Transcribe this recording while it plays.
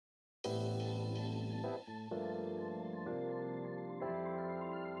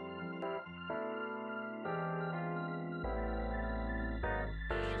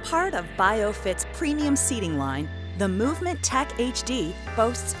Part of BioFit's premium seating line, the MVMT Tech HD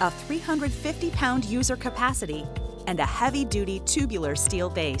boasts a 350-pound user capacity and a heavy-duty tubular steel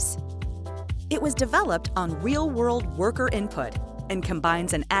base. It was developed on real-world worker input and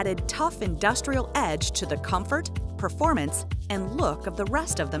combines an added tough industrial edge to the comfort, performance, and look of the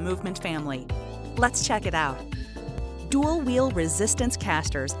rest of the MVMT family. Let's check it out. Dual-wheel resistance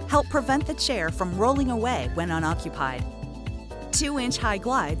casters help prevent the chair from rolling away when unoccupied. 2-inch high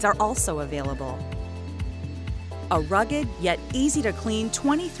glides are also available. A rugged yet easy-to-clean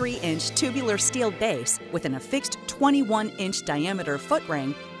 23-inch tubular steel base with an affixed 21-inch diameter foot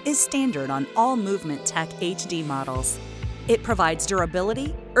ring is standard on all MVMT Tech HD models. It provides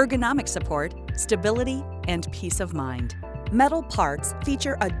durability, ergonomic support, stability, and peace of mind. Metal parts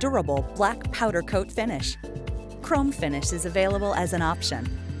feature a durable black powder coat finish. Chrome finish is available as an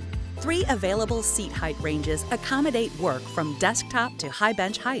option. 3 available seat height ranges accommodate work from desktop to high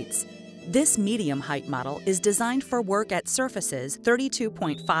bench heights. This medium height model is designed for work at surfaces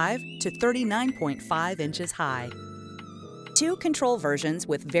 32.5 to 39.5 inches high. 2 control versions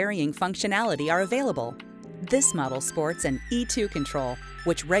with varying functionality are available. This model sports an E2 control,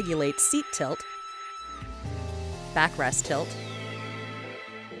 which regulates seat tilt, backrest tilt,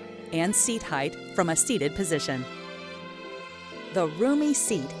 and seat height from a seated position. The roomy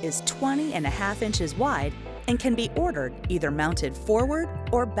seat is 20.5 inches wide and can be ordered either mounted forward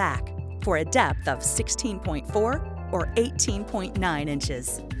or back for a depth of 16.4 or 18.9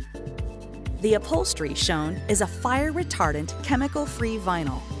 inches. The upholstery shown is a fire-retardant, chemical-free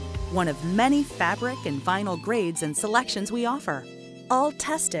vinyl, one of many fabric and vinyl grades and selections we offer, all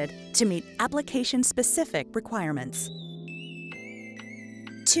tested to meet application-specific requirements.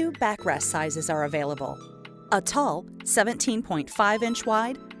 2 backrest sizes are available: a tall 17.5-inch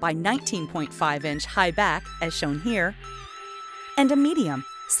wide by 19.5-inch high back, as shown here, and a medium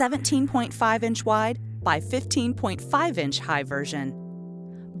 17.5-inch wide by 15.5-inch high version.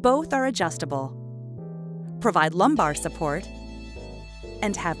 Both are adjustable, provide lumbar support,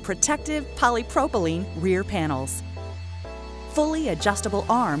 and have protective polypropylene rear panels. Fully adjustable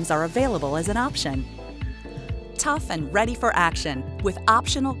arms are available as an option. Tough and ready for action with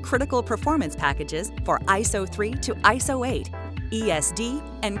optional critical performance packages for ISO 3 to ISO 8, ESD,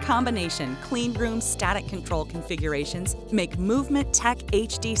 and combination clean room static control configurations make MVMT Tech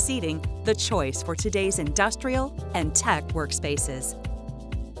HD seating the choice for today's industrial and tech workspaces.